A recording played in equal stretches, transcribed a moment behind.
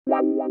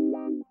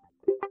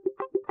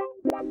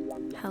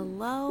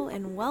Hello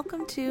and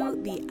welcome to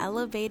the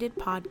Elevated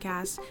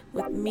Podcast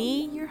with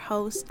me, your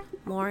host,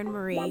 Lauren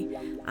Marie.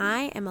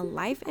 I am a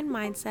life and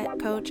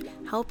mindset coach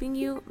helping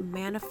you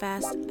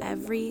manifest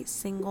every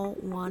single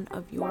one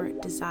of your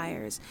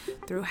desires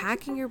through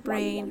hacking your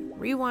brain,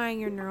 rewiring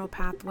your neural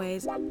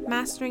pathways,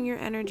 mastering your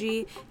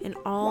energy, and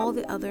all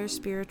the other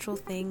spiritual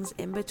things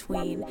in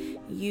between.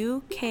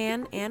 You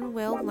can and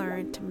will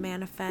learn to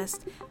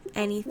manifest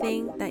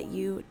anything that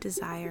you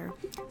desire.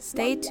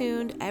 Stay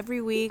tuned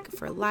every week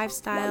for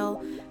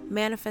lifestyle,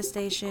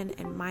 manifestation,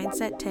 and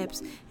mindset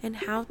tips and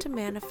how to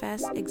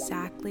manifest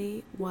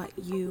exactly what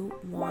you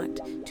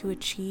want to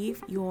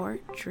achieve your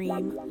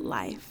dream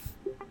life.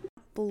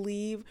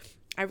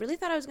 I really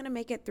thought I was going to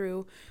make it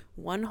through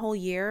one whole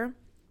year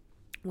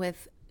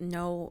with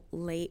no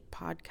late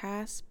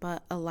podcasts,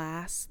 but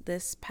alas,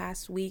 this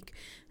past week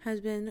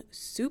has been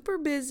super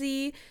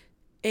busy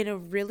in a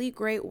really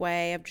great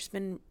way. I've just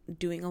been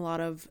doing a lot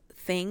of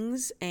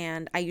things,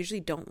 and I usually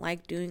don't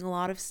like doing a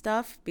lot of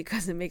stuff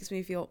because it makes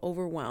me feel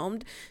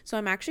overwhelmed. So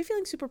I'm actually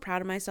feeling super proud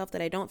of myself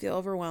that I don't feel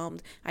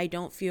overwhelmed. I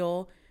don't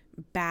feel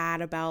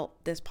bad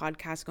about this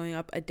podcast going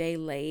up a day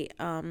late.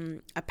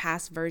 A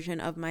past version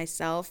of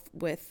myself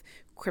with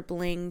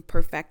crippling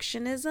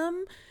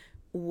perfectionism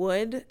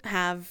would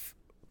have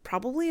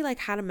probably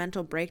had a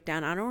mental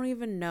breakdown. I don't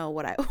even know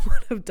what I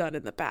would have done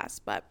in the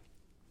past, but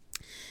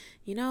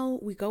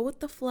we go with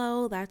the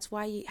flow. That's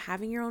why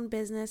having your own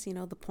business,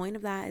 the point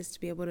of that is to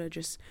be able to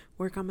just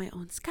work on my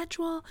own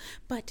schedule.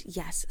 But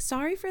yes,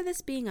 sorry for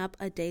this being up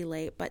a day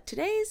late, but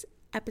today's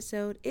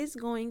episode is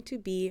going to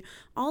be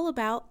all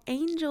about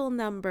angel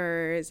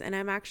numbers, and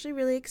I'm actually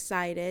really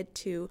excited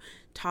to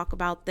talk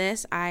about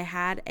this. I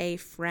had a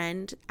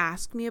friend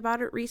ask me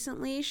about it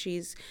recently.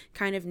 She's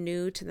kind of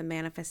new to the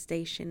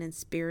manifestation and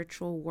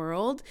spiritual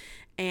world,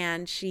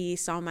 and she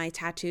saw my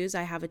tattoos.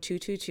 I have a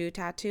 222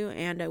 tattoo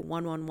and a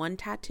 111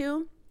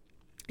 tattoo.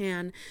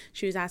 And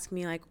she was asking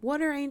me,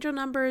 what are angel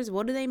numbers?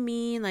 What do they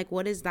mean?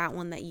 What does that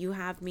one that you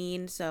have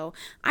mean? So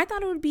I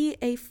thought it would be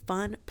a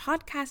fun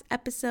podcast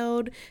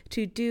episode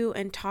to do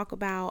and talk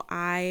about.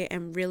 I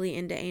am really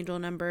into angel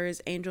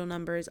numbers. Angel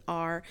numbers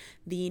are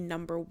the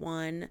number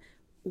one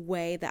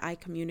way that I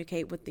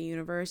communicate with the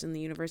universe, and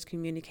the universe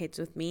communicates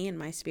with me and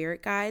my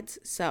spirit guides.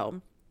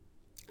 So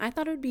I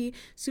thought it would be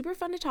super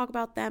fun to talk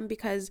about them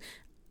because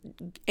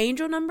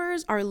angel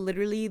numbers are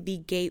literally the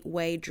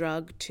gateway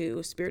drug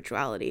to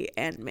spirituality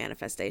and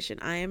manifestation.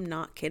 I am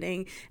not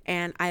kidding.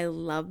 And I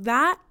love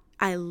that.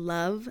 I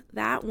love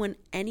that when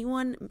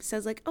anyone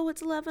says oh,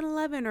 it's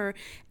 1111, or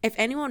if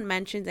anyone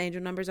mentions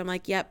angel numbers, I'm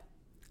like, yep,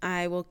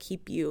 I will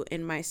keep you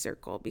in my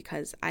circle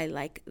because I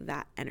like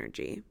that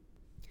energy.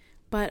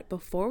 But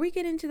before we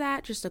get into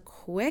that, just a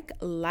quick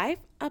life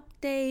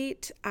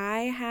update.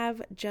 I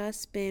have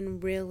just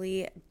been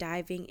really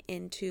diving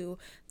into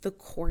the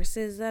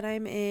courses that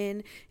I'm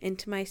in,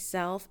 into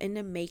myself,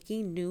 into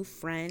making new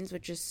friends,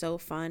 which is so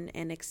fun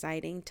and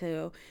exciting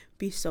to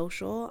be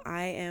social.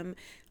 I am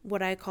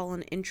what I call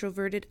an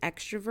introverted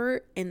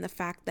extrovert, in the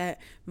fact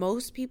that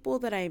most people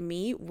that I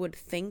meet would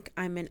think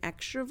I'm an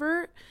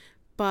extrovert,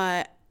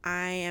 but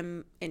I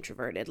am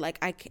introverted.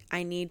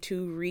 I need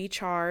to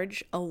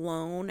recharge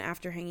alone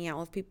after hanging out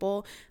with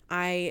people.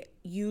 I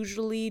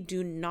usually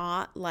do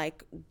not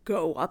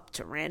go up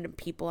to random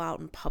people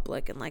out in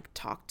public and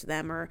talk to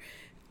them, or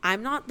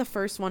I'm not the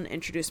first one to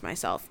introduce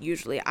myself.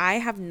 Usually I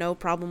have no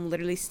problem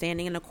literally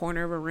standing in a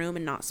corner of a room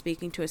and not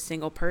speaking to a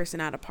single person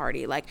at a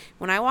party.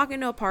 When I walk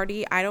into a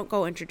party, I don't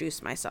go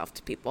introduce myself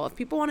to people. If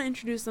people want to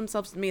introduce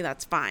themselves to me,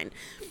 that's fine.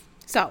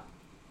 So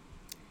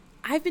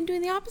I've been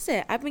doing the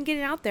opposite. I've been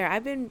getting out there.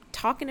 I've been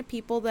talking to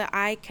people that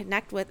I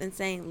connect with and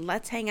saying,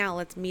 let's hang out,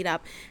 let's meet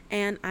up.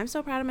 And I'm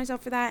so proud of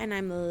myself for that, and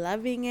I'm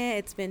loving it.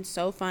 It's been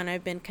so fun.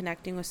 I've been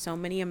connecting with so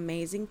many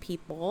amazing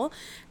people,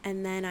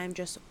 and then I'm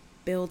just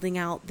building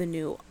out the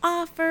new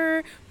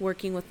offer,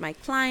 working with my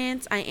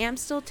clients. I am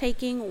still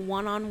taking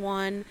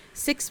one-on-one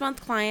 6-month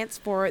clients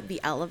for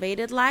the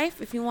Elevated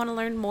Life. If you want to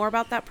learn more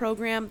about that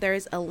program,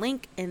 there's a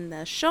link in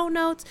the show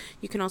notes.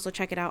 You can also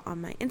check it out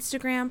on my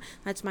Instagram.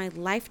 That's my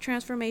life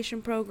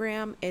transformation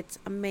program. It's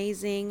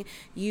amazing.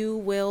 You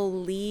will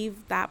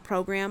leave that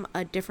program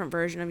a different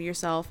version of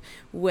yourself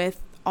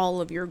with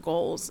all of your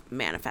goals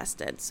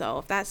manifested. So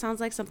if that sounds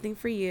like something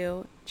for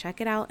you,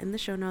 check it out in the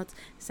show notes.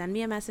 Send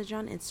me a message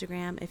on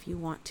Instagram if you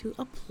want to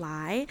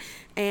apply.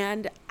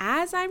 And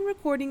as I'm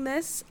recording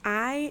this,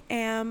 I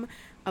am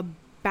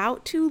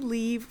about to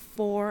leave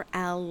for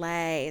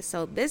LA.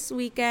 So this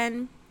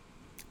weekend,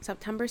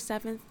 September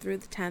 7th through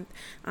the 10th,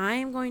 I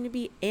am going to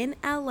be in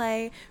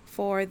LA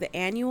for the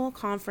annual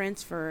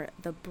conference for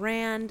the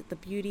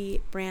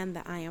beauty brand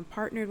that I am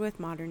partnered with,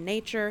 Modern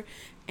Nature.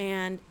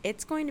 And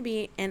it's going to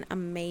be an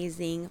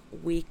amazing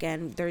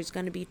weekend. There's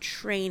going to be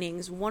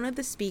trainings. One of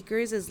the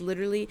speakers is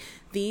literally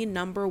the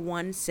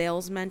 #1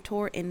 sales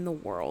mentor in the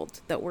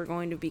world that we're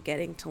going to be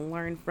getting to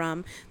learn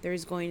from.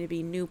 There's going to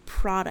be new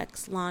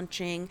products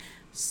launching.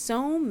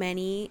 So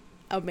many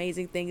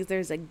amazing things.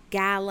 There's a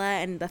gala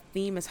and the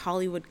theme is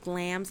Hollywood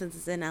Glam since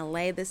it's in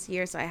LA this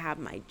year. So I have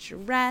my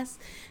dress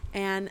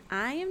and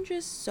I am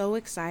just so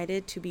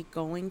excited to be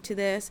going to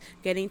this,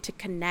 getting to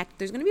connect.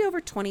 There's going to be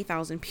over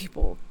 20,000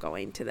 people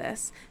going to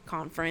this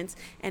conference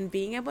and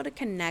being able to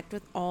connect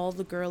with all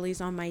the girlies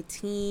on my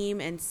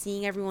team and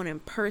seeing everyone in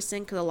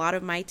person because a lot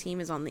of my team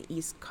is on the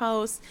East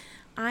Coast.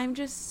 I'm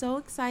just so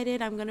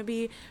excited. I'm going to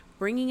be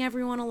bringing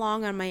everyone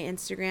along on my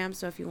Instagram.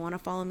 So if you want to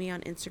follow me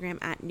on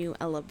Instagram at New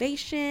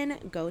Elevation,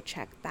 go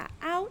check that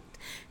out.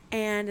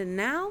 And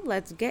now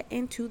let's get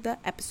into the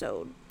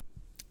episode.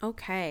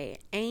 Okay,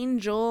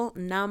 angel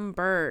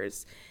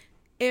numbers.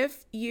 I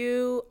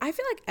feel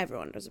like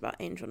everyone knows about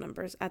angel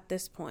numbers at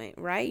this point,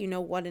 right? You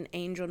know what an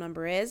angel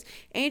number is.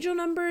 Angel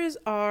numbers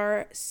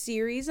are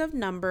series of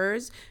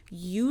numbers.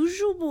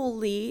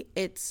 Usually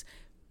it's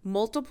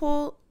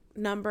multiple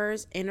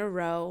numbers in a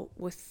row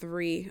with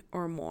 3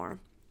 or more.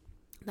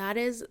 That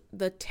is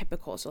the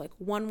typical. So like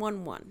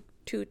 111,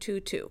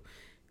 222,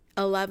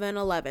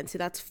 1111. So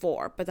that's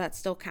 4, but that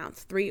still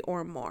counts 3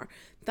 or more.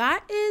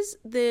 That is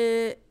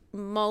the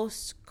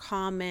most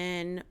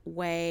common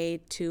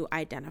way to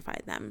identify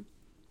them.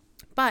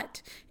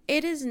 But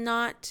it is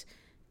not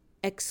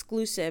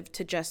exclusive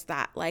to just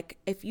that. Like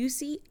if you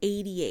see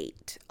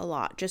 88 a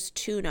lot, just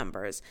 2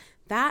 numbers,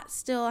 that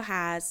still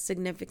has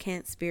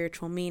significant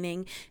spiritual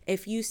meaning.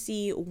 If you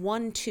see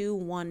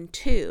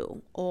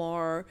 1212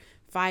 or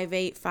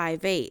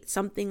 5858,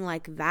 something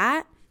like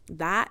that,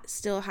 that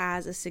still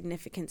has a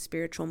significant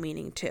spiritual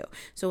meaning too.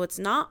 So it's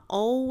not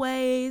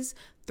always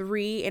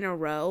 3 in a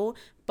row,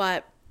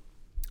 but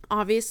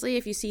obviously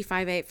if you see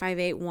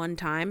 5858 one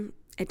time,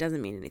 it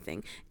doesn't mean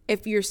anything.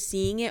 If you're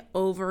seeing it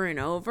over and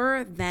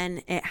over,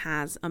 then it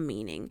has a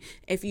meaning.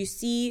 If you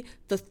see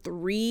the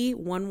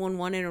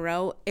 111 in a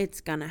row,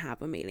 it's gonna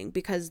have a meaning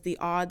because the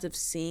odds of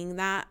seeing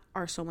that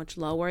are so much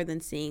lower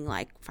than seeing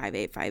like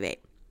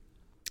 5858.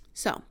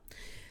 So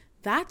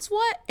that's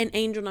what an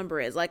angel number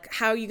is. Like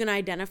how are you going to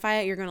identify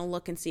it? You're going to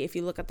look and see. If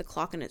you look at the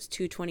clock and it's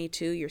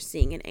 222, you're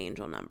seeing an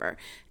angel number.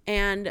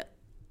 And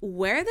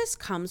where this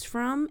comes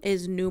from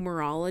is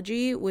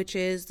numerology, which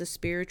is the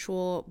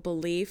spiritual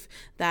belief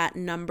that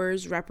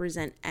numbers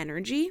represent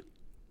energy.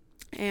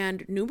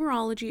 And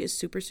numerology is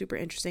super, super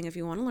interesting. If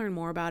you want to learn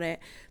more about it,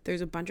 there's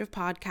a bunch of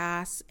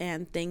podcasts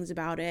and things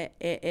about it.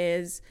 It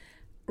is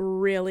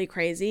really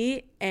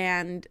crazy.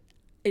 And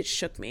it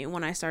shook me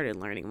when I started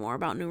learning more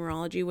about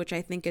numerology, which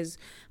I think is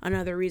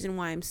another reason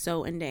why I'm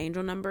so into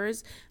angel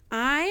numbers.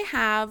 I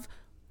have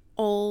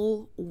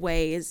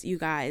always, you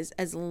guys,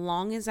 as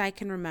long as I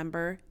can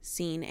remember,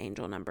 seen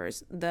angel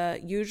numbers.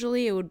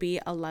 Usually it would be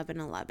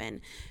 1111.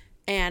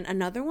 And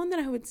another one that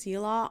I would see a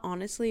lot,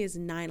 honestly, is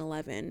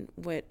 911,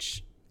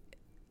 which,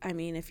 I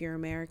mean, if you're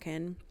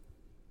American,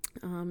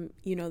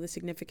 you know the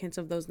significance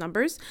of those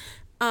numbers.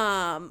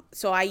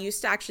 So I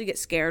used to actually get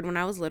scared when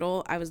I was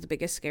little. I was the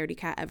biggest scaredy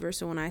cat ever.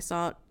 So when I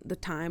saw the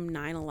time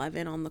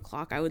 9:11 on the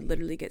clock, I would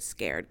literally get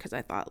scared because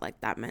I thought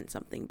like that meant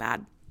something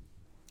bad.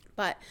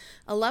 But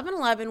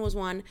 11:11 was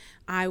one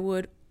I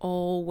would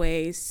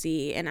always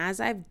see. And as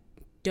I've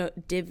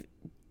dived,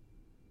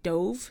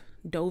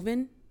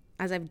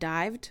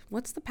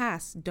 what's the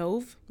past?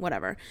 Dove?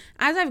 Whatever.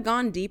 As I've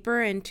gone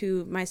deeper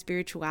into my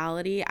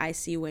spirituality, I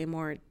see way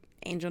more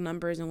angel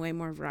numbers and way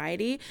more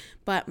variety,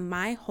 but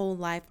my whole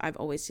life I've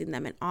always seen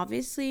them. And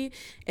obviously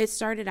it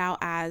started out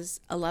as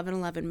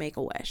 1111 make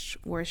a wish,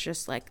 where it's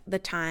just like the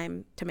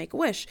time to make a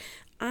wish.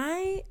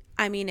 I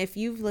mean, if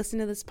you've listened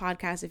to this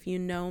podcast, if you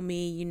know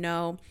me, you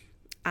know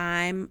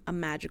I'm a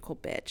magical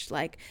bitch.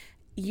 Like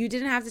you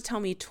didn't have to tell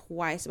me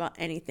twice about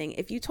anything.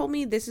 If you told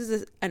me this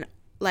is an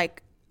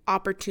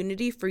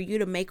opportunity for you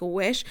to make a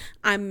wish,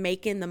 I'm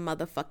making the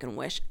motherfucking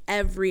wish.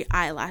 Every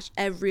eyelash,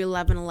 every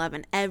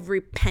 1111,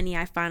 every penny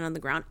I find on the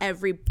ground,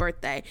 every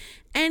birthday,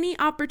 any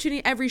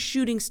opportunity, every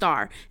shooting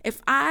star.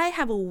 If I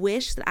have a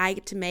wish that I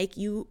get to make,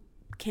 you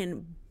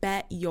can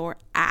bet your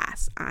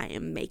ass I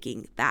am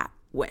making that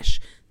wish.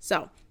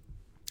 So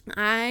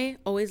I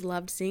always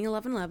loved seeing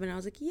 1111. I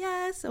was like,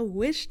 yes, a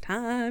wish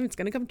time. It's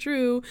going to come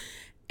true.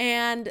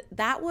 And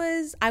I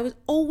was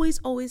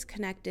always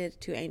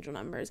connected to angel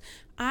numbers.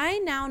 I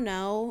now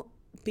know,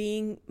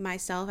 being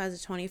myself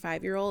as a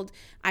 25-year-old,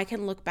 I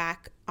can look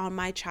back on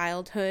my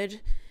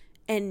childhood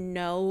and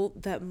know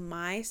that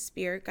my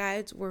spirit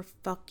guides were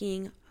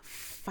fucking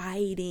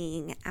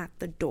fighting at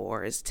the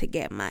doors to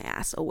get my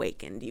ass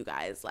awakened, you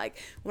guys.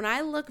 Like when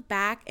I look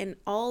back and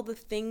all the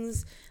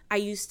things I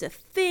used to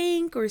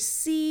think or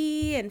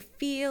see and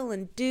feel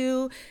and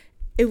do,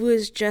 it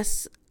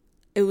was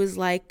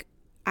like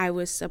I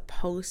was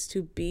supposed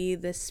to be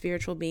the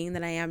spiritual being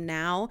that I am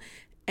now.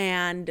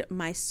 And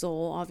my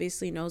soul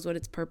obviously knows what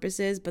its purpose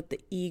is, but the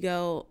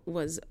ego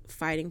was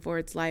fighting for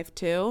its life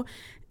too.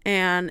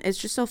 And it's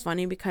just so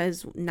funny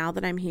because now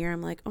that I'm here,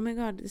 I'm like, oh my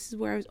God, this is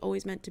where I was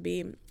always meant to be.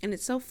 And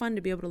it's so fun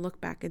to be able to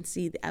look back and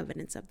see the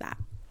evidence of that.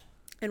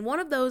 And one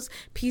of those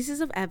pieces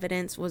of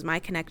evidence was my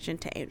connection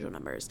to angel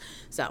numbers.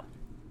 So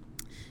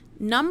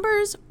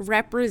numbers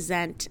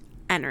represent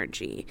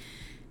energy.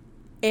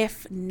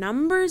 if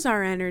numbers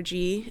are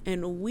energy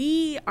and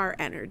we are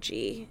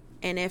energy,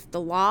 and if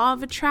the law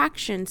of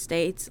attraction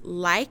states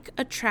like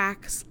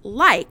attracts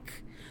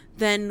like,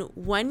 then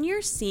when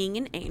you're seeing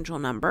an angel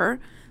number,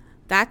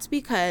 that's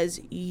because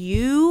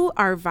you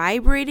are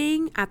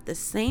vibrating at the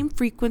same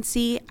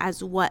frequency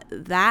as what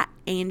that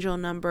angel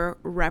number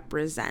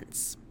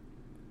represents.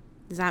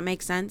 Does that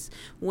make sense?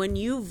 When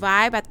you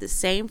vibe at the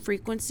same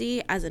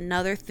frequency as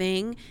another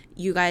thing,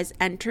 you guys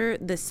enter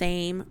the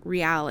same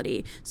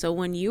reality. So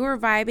when you are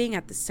vibing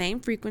at the same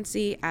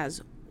frequency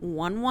as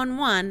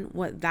 111,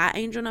 what that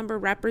angel number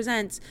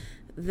represents,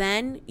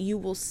 then you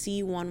will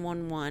see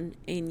 111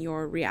 in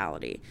your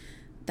reality.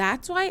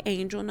 That's why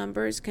angel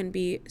numbers can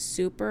be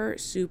super,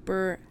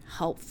 super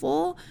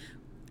helpful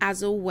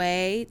as a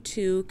way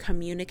to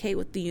communicate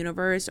with the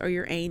universe or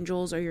your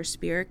angels or your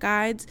spirit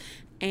guides,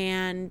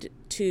 and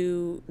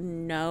to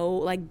know,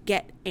 like,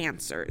 get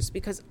answers,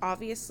 because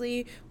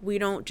obviously we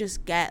don't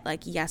just get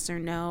like yes or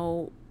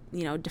no,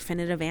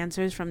 definitive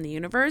answers from the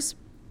universe.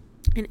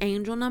 And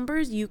angel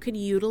numbers you could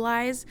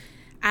utilize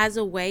as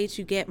a way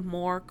to get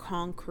more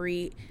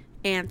concrete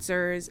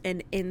answers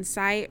and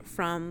insight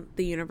from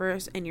the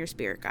universe and your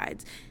spirit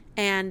guides.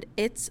 And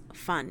it's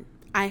fun.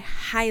 I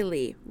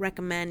highly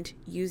recommend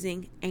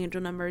using angel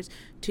numbers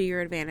to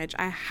your advantage.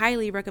 I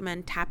highly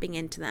recommend tapping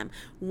into them.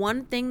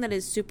 One thing that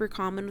is super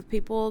common with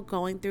people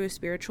going through a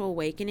spiritual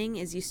awakening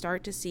is you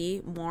start to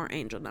see more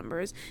angel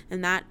numbers,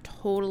 and that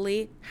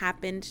totally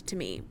happened to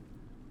me.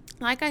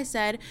 Like I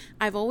said,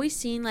 I've always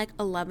seen like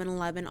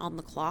 11:11 on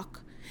the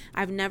clock.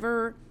 I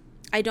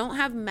don't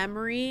have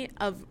memory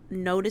of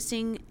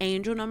noticing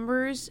angel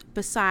numbers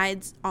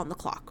besides on the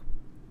clock.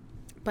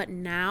 But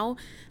now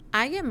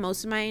I get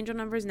most of my angel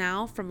numbers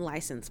now from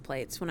license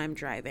plates when I'm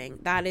driving.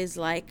 That is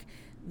like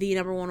the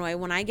number one way.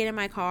 When I get in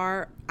my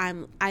car,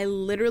 I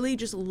literally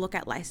just look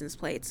at license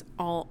plates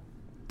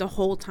the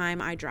whole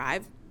time I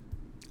drive.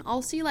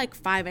 I'll see like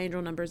 5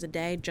 angel numbers a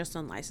day just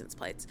on license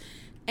plates.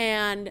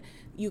 And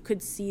you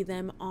could see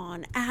them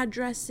on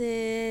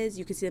addresses,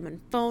 you could see them in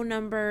phone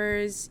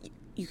numbers,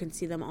 you can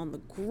see them on the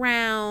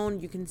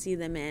ground, you can see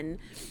them in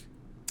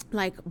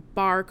like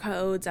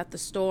barcodes at the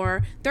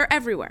store. They're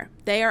everywhere.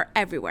 They are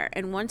everywhere.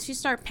 And once you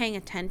start paying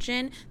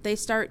attention, they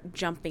start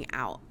jumping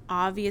out.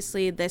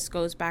 Obviously, this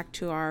goes back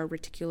to our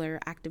reticular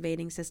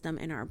activating system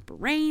in our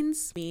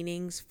brains,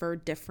 meanings for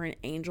different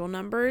angel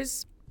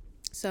numbers.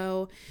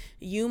 So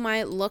you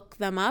might look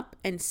them up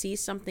and see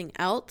something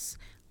else.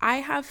 I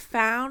have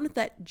found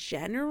that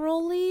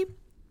generally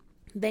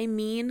they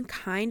mean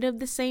kind of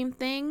the same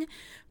thing,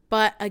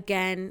 but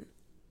again,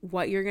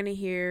 what you're going to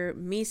hear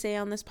me say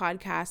on this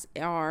podcast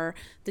are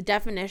the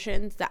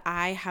definitions that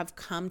I have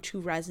come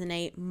to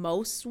resonate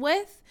most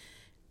with.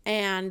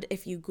 And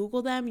if you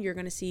Google them, you're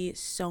going to see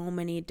so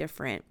many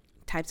different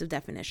types of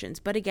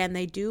definitions. But again,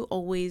 they do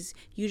always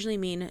usually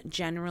mean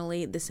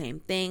generally the same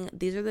thing.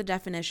 These are the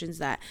definitions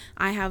that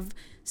I have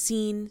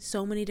seen,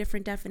 so many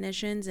different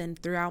definitions, and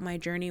throughout my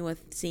journey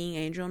with seeing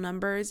angel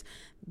numbers,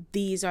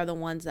 these are the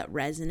ones that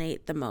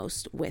resonate the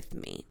most with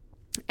me.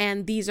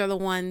 And these are the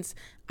ones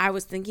I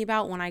was thinking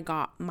about when I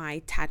got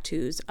my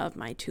tattoos of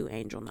my 2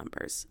 angel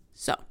numbers.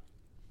 So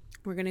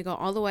we're going to go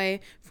all the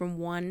way from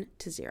 1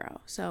 to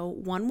 0. So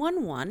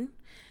 111,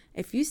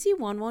 if you see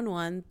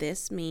 111,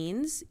 this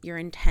means your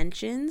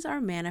intentions are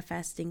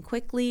manifesting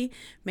quickly.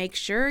 Make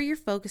sure you're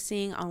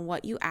focusing on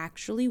what you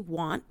actually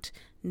want,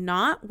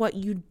 not what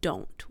you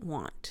don't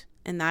want.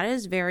 And that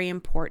is very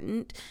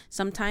important.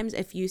 Sometimes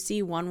if you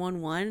see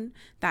 111,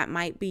 that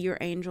might be your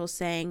angel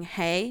saying,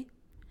 hey,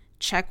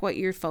 check what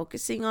you're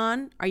focusing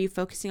on. Are you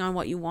focusing on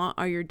what you want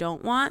or you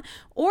don't want?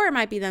 Or it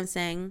might be them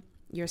saying,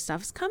 your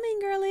stuff's coming,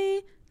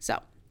 girly.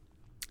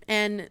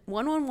 And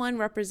 111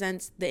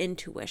 represents the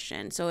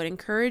intuition. So it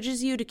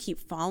encourages you to keep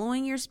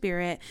following your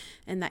spirit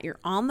and that you're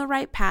on the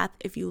right path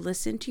if you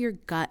listen to your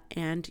gut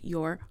and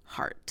your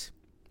heart.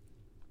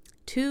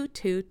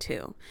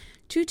 222.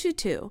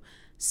 222.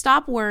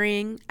 Stop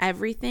worrying.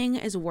 Everything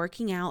is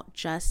working out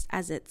just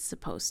as it's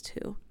supposed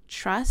to.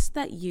 Trust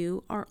that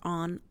you are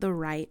on the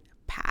right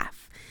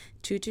path.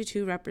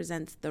 222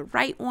 represents the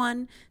right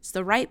one. It's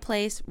the right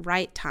place,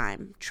 right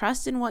time.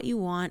 Trust in what you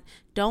want.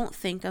 Don't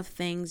think of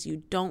things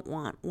you don't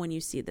want when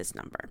you see this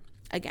number.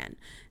 Again,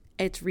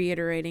 it's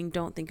reiterating,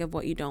 don't think of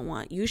what you don't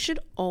want. You should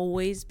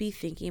always be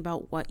thinking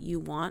about what you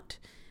want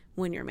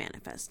when you're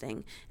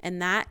manifesting. And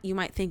that you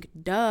might think,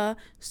 duh,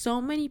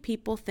 so many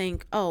people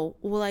think, oh,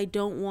 well, I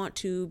don't want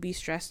to be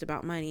stressed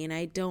about money and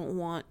I don't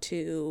want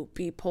to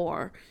be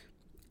poor.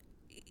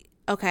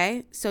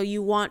 Okay, so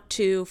you want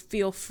to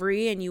feel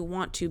free and you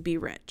want to be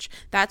rich.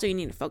 That's what you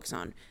need to focus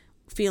on.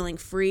 Feeling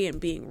free and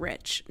being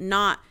rich,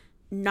 not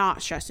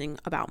stressing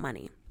about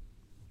money.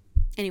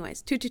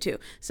 Anyways, 222.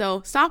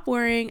 So stop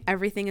worrying.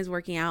 Everything is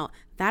working out.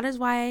 That is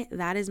why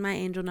that is my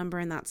angel number.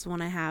 And that's the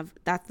one I have.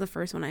 That's the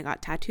first one I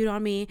got tattooed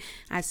on me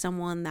as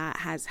someone that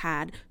has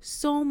had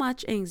so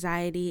much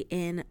anxiety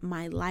in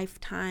my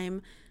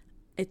lifetime.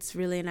 It's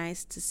really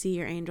nice to see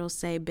your angels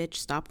say, bitch,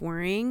 stop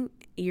worrying.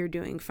 You're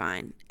doing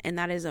fine. And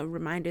that is a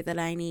reminder that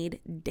I need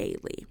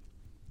daily.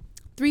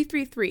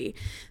 333,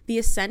 the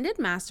Ascended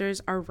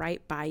Masters are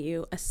right by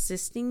you,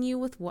 assisting you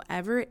with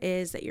whatever it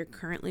is that you're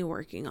currently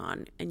working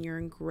on, and you're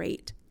in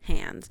great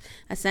hands.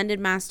 Ascended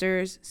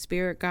Masters,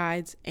 spirit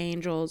guides,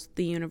 angels,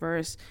 the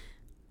universe,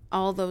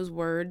 all those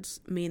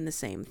words mean the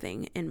same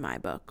thing in my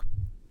book.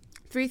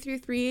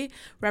 333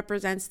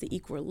 represents the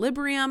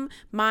equilibrium,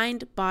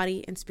 mind,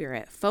 body, and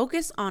spirit.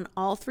 Focus on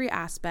all three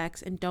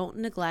aspects and don't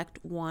neglect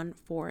one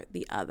for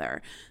the other.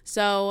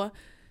 So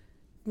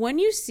when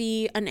you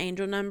see an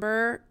angel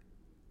number,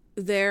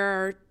 there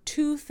are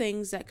two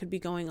things that could be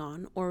going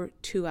on, or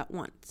two at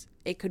once.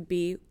 It could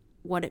be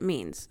what it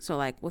means. So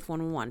like with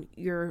 111,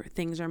 your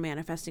things are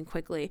manifesting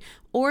quickly,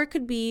 or it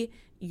could be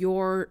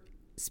your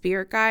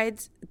spirit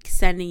guides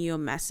sending you a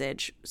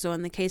message. So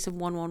in the case of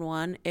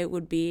 111, it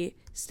would be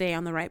stay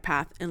on the right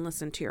path and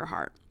listen to your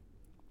heart.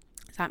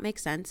 Does that make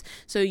sense?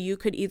 So you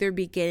could either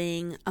be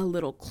getting a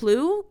little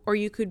clue, or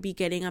you could be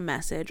getting a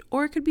message,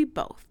 or it could be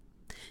both.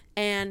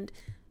 And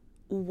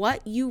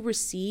what you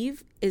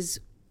receive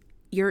is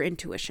your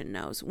intuition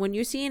knows. When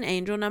you see an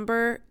angel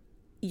number,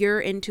 your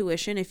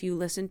intuition, if you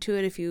listen to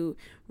it, if you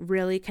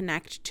really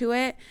connect to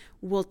it,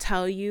 will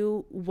tell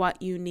you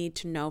what you need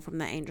to know from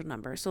the angel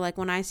number. So like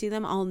when I see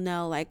them, I'll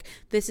know like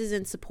this is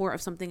in support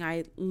of something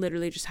I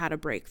literally just had a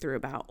breakthrough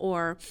about,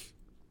 or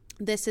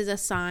this is a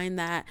sign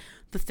that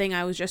the thing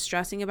I was just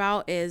stressing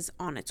about is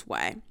on its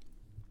way.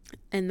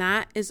 And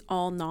that is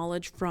all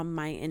knowledge from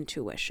my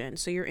intuition.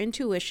 So your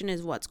intuition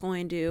is what's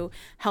going to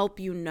help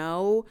you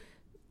know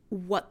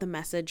what the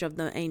message of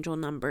the angel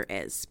number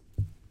is.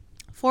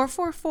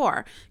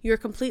 444, you're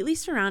completely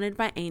surrounded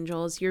by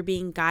angels. You're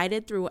being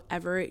guided through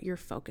whatever you're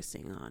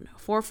focusing on.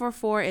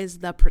 444 is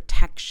the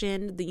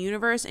protection. The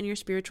universe and your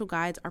spiritual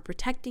guides are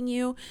protecting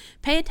you.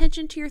 Pay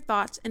attention to your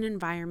thoughts and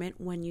environment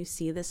when you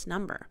see this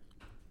number.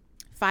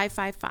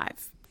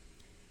 555.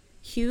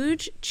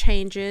 Huge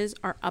changes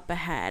are up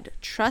ahead.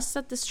 Trust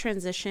that this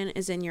transition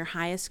is in your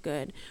highest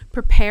good.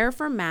 Prepare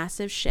for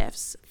massive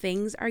shifts.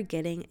 Things are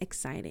getting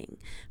exciting.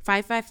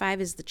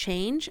 555 is the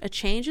change. A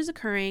change is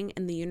occurring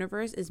and the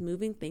universe is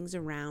moving things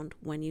around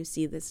when you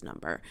see this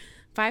number.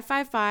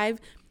 555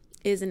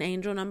 is an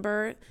angel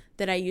number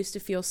that I used to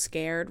feel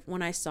scared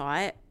when I saw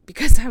it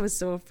because I was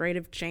so afraid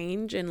of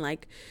change and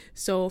like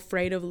so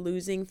afraid of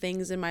losing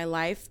things in my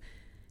life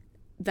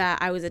that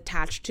I was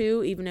attached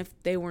to, even if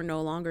they were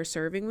no longer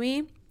serving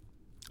me.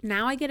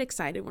 Now I get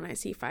excited when I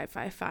see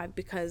 555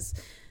 because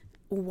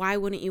why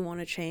wouldn't you want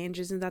to change?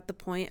 Isn't that the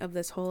point of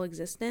this whole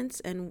existence?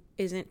 And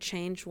isn't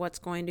change what's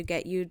going to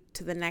get you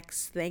to the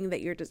next thing that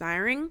you're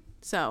desiring?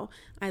 So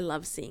I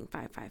love seeing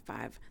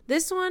 555.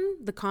 This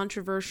one, the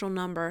controversial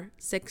number,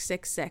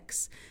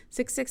 666.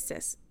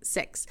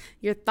 666.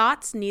 Your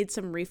thoughts need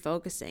some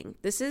refocusing.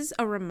 This is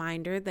a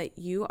reminder that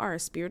you are a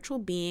spiritual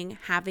being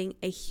having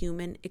a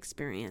human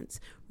experience.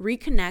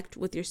 Reconnect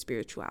with your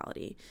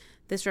spirituality.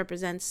 This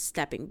represents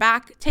stepping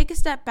back. Take a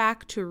step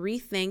back to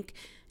rethink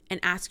and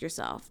ask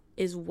yourself,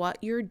 is what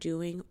you're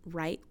doing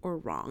right or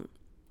wrong?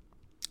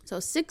 So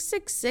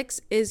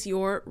 666 is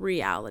your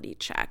reality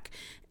check.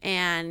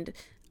 And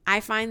I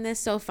find this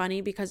so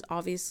funny because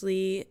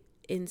obviously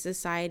in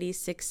society,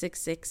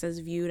 666 is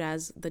viewed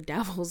as the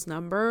devil's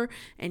number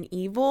and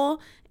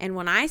evil. And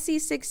when I see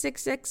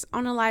 666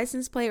 on a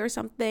license plate or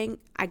something,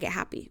 I get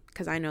happy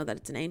because I know that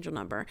it's an angel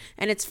number.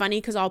 And it's funny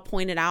because I'll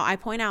point it out. I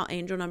point out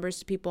angel numbers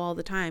to people all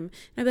the time.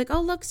 And I'm like,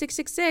 oh, look,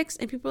 666.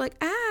 And people are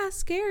like,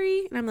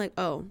 scary. And I'm like,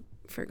 oh,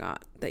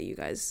 forgot that you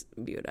guys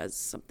view it as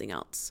something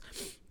else.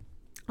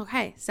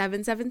 Okay,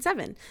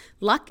 777.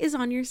 Luck is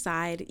on your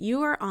side.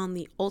 You are on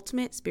the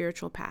ultimate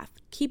spiritual path.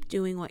 Keep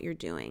doing what you're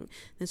doing.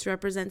 This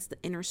represents the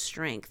inner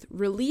strength.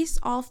 Release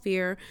all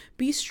fear.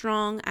 Be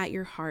strong at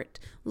your heart.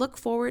 Look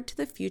forward to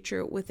the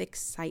future with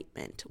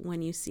excitement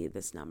when you see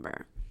this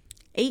number.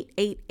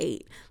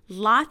 888.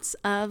 Lots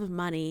of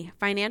money.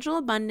 Financial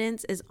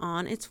abundance is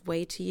on its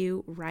way to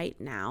you right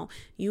now.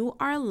 You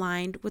are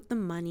aligned with the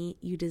money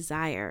you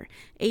desire.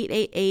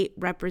 888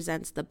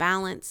 represents the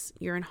balance.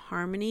 You're in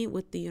harmony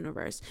with the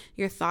universe.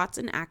 Your thoughts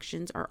and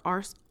actions are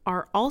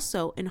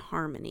also in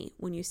harmony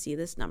when you see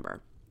this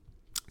number.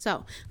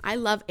 So I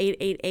love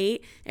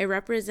 888. It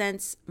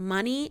represents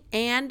money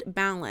and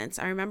balance.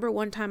 I remember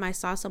one time I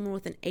saw someone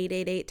with an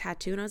 888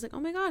 tattoo and I was like, oh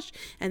my gosh.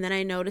 And then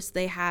I noticed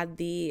they had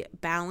the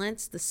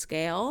balance, the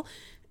scale,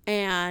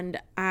 and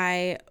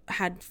I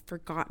had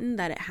forgotten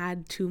that it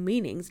had two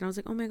meanings. And I was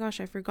like, oh my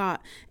gosh, I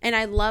forgot. And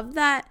I love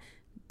that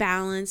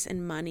balance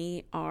and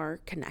money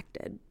are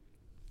connected.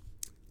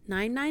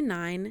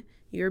 999.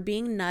 You're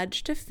being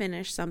nudged to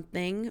finish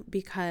something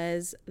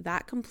because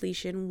that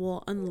completion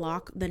will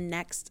unlock the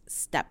next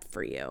step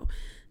for you.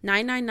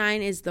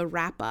 999 is the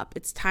wrap up.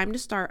 It's time to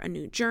start a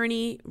new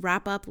journey,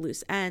 wrap up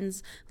loose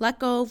ends, let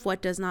go of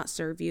what does not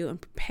serve you,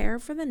 and prepare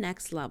for the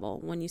next level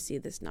when you see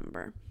this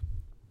number.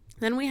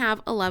 Then we have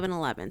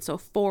 1111, so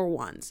 4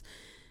 ones.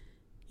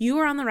 you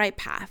are on the right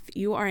path.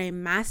 You are a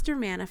master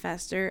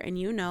manifester and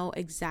you know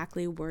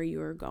exactly where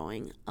you are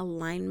going.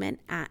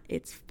 Alignment at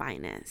its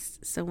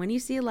finest. So when you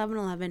see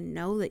 1111,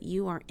 know that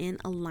you are in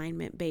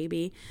alignment,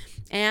 baby.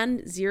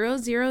 And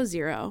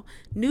 000,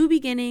 new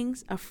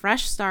beginnings, a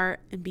fresh start,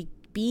 and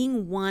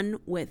being one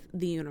with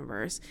the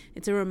universe.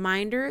 It's a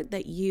reminder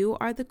that you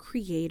are the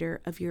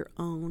creator of your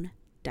own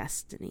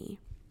destiny.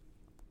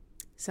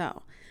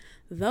 So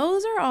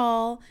those are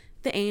all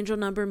the angel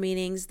number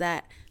meanings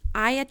that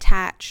I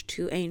attach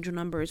to angel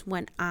numbers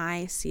when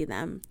I see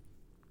them.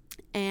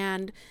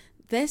 And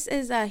this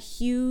is a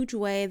huge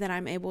way that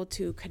I'm able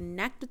to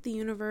connect with the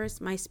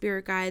universe, my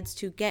spirit guides,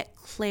 to get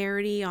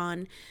clarity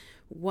on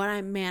what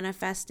I'm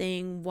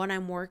manifesting, what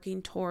I'm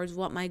working towards,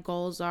 what my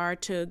goals are,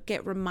 to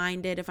get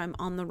reminded if I'm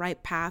on the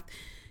right path.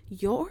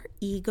 Your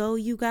ego,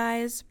 you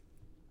guys,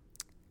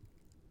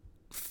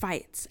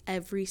 fights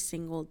every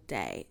single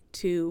day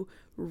to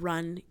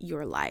run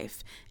your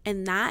life.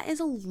 And that is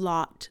a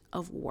lot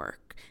of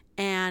work.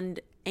 And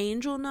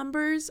angel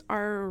numbers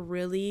are a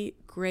really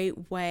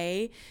great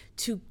way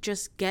to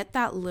just get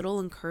that little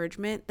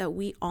encouragement that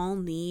we all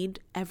need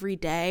every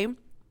day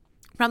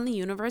from the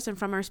universe and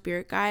from our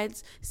spirit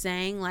guides,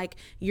 saying like,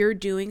 you're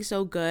doing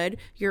so good,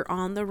 you're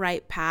on the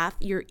right path.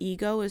 Your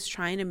ego is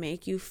trying to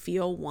make you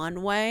feel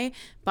one way,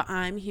 but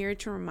I'm here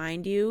to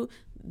remind you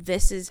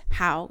this is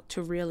how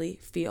to really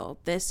feel.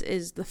 This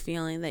is the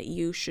feeling that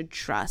you should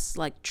trust.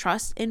 Like,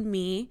 trust in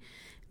me.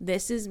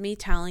 This is me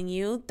telling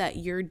you that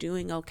you're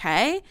doing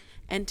okay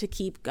and to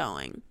keep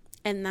going.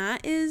 And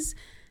that is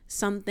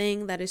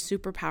something that is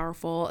super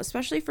powerful,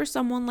 especially for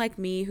someone like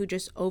me who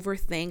just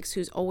overthinks,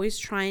 who's always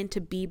trying to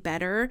be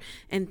better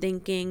and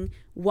thinking,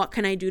 what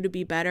can I do to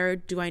be better?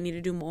 Do I need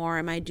to do more?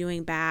 Am I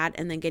doing bad?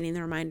 And then getting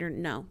the reminder,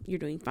 no, you're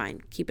doing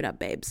fine. Keep it up,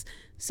 babes.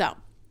 So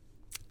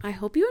I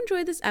hope you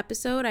enjoyed this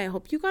episode. I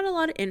hope you got a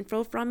lot of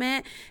info from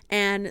it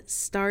and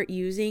start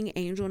using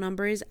angel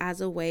numbers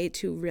as a way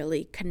to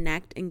really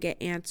connect and get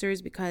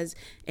answers, because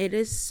it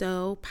is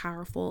so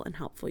powerful and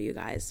helpful, you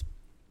guys.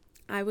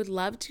 I would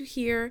love to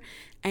hear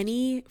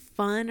any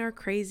fun or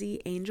crazy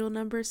angel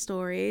number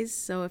stories.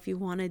 So if you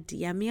want to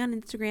DM me on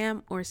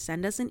Instagram or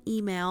send us an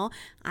email,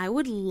 I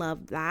would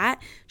love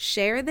that.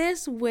 Share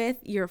this with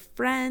your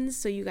friends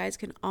so you guys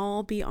can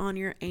all be on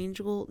your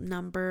angel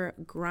number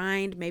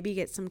grind. Maybe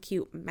get some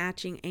cute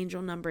matching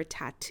angel number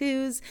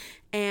tattoos,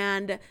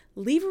 and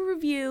leave a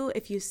review.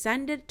 If you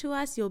send it to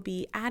us, you'll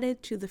be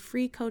added to the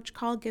free coach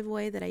call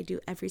giveaway that I do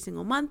every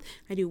single month.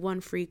 I do one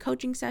free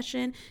coaching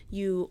session.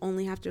 You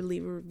only have to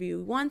leave a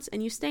review once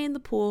and you stay in the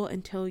pool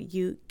until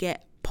you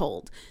get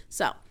pulled.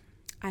 So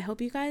I hope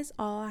you guys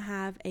all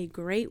have a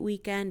great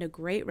weekend, a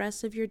great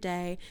rest of your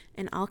day,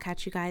 and I'll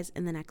catch you guys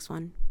in the next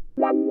one.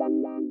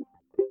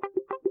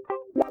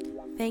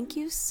 Thank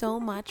you so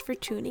much for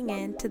tuning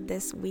in to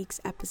this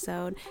week's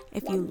episode.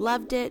 If you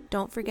loved it,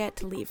 don't forget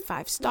to leave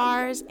 5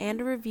 stars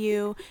and a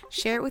review,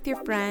 share it with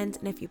your friends,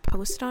 and if you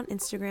post it on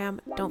Instagram,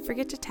 don't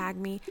forget to tag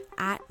me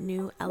at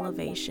New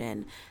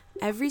Elevation.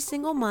 Every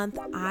single month,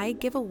 I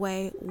give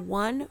away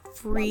one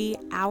free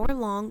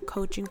hour-long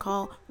coaching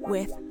call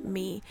with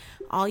me.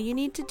 All you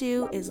need to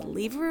do is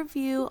leave a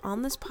review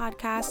on this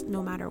podcast,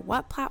 no matter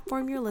what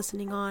platform you're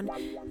listening on.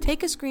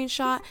 Take a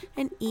screenshot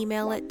and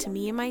email it to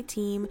me and my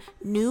team,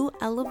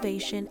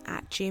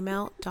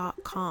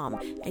 newelevation@gmail.com,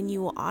 and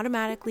you will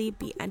automatically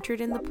be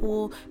entered in the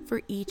pool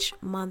for each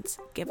month's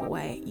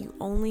giveaway. You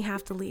only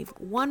have to leave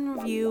one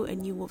review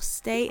and you will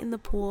stay in the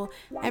pool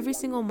every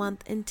single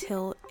month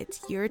until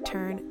it's your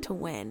turn to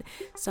win.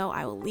 So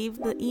I will leave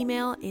the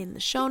email in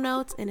the show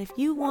notes, and if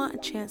you want a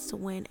chance to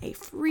win a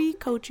free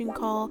coaching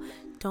call,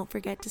 don't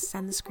forget to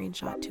send the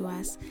screenshot to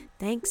us.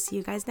 Thanks. See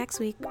you guys next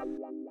week.